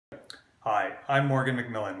Hi, I'm Morgan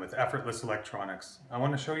McMillan with Effortless Electronics. I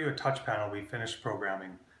want to show you a touch panel we finished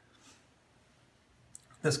programming.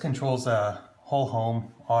 This controls a whole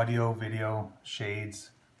home, audio, video,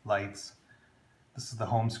 shades, lights. This is the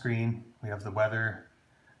home screen. We have the weather,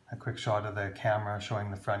 a quick shot of the camera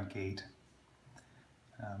showing the front gate.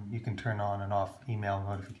 You can turn on and off email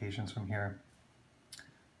notifications from here.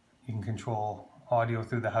 You can control audio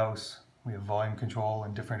through the house. We have volume control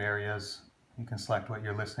in different areas. You can select what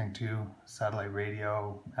you're listening to, satellite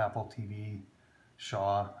radio, Apple TV,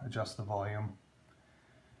 Shaw, adjust the volume.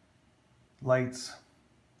 Lights,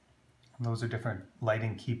 those are different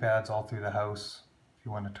lighting keypads all through the house. If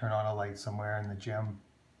you want to turn on a light somewhere in the gym,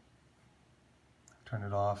 turn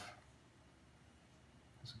it off.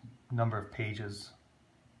 There's a number of pages,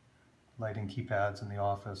 lighting keypads in the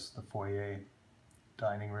office, the foyer,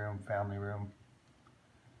 dining room, family room.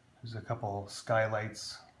 There's a couple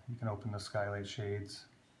skylights. You can open the skylight shades.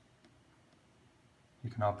 You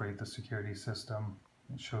can operate the security system.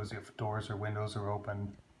 It shows you if doors or windows are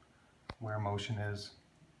open, where motion is.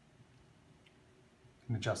 You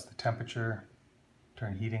can adjust the temperature,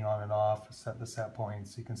 turn heating on and off, set the set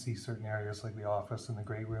points. You can see certain areas like the office and the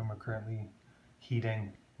great room are currently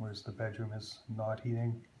heating, whereas the bedroom is not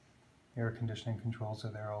heating. Air conditioning controls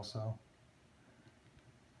are there also.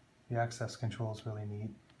 The access control is really neat.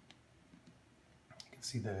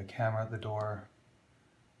 See the camera at the door,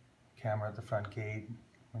 camera at the front gate.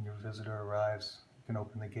 When your visitor arrives, you can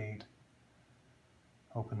open the gate,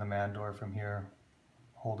 open the man door from here,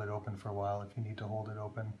 hold it open for a while if you need to hold it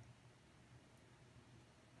open.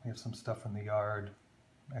 We have some stuff in the yard,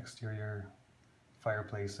 exterior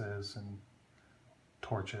fireplaces and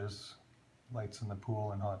torches, lights in the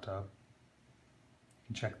pool and hot tub. You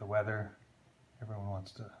can check the weather. Everyone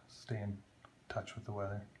wants to stay in touch with the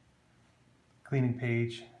weather. Cleaning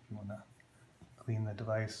page, if you want to clean the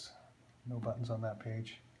device, no buttons on that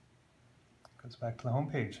page. Goes back to the home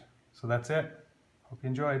page. So that's it. Hope you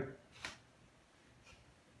enjoyed.